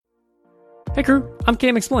Hey crew, I'm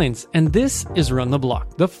Cam Explains, and this is Run the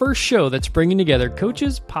Block, the first show that's bringing together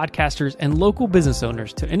coaches, podcasters, and local business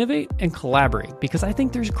owners to innovate and collaborate, because I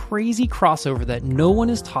think there's crazy crossover that no one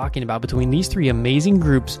is talking about between these three amazing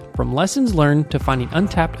groups, from lessons learned to finding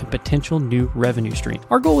untapped and potential new revenue stream.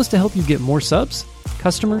 Our goal is to help you get more subs,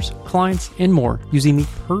 customers, clients, and more using the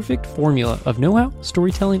perfect formula of know-how,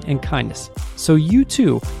 storytelling, and kindness. So you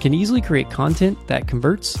too can easily create content that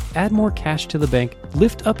converts, add more cash to the bank,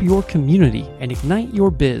 lift up your community, and ignite your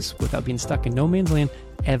biz without being stuck in no man's land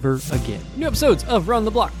ever again. New episodes of Run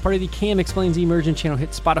the Block, part of the Cam Explains Emergent channel,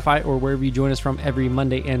 hit Spotify or wherever you join us from every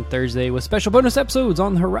Monday and Thursday, with special bonus episodes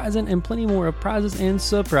on the horizon and plenty more of prizes and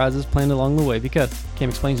surprises planned along the way, because Cam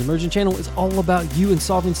Explains Emergent channel is all about you and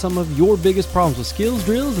solving some of your biggest problems with skills,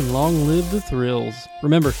 drills, and long live the thrills.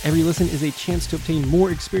 Remember, every listen is a chance to obtain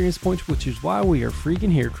more experience points, which is why we are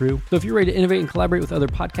freaking here, crew. So if you're ready to innovate and collaborate with other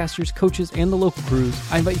podcasters, coaches, and the local crews,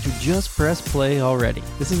 I invite you to just press play already.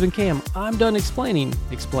 This has been Cam. I'm done explaining.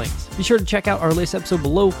 Explains. Be sure to check out our latest episode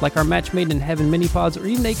below, like our Match Made in Heaven mini pods, or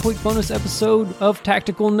even a quick bonus episode of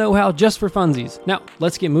tactical know-how just for funsies. Now,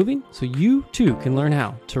 let's get moving so you too can learn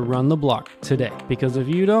how to run the block today. Because if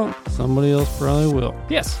you don't, somebody else probably will.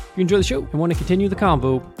 Yes, if you enjoy the show and want to continue the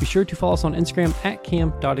convo, be sure to follow us on Instagram at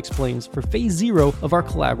cam.explains for phase 0 of our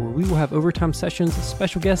collab, where we will have overtime sessions,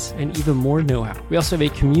 special guests, and even more know-how. We also have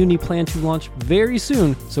a community plan to launch very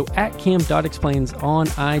soon, so at cam.explains on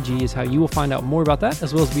IG is how you will find out more about that,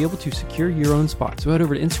 as well as be able to secure your own spot. So head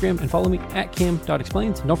over to Instagram and follow me at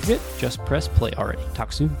cam.explains. And don't forget, just press play already.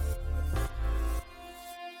 Talk soon.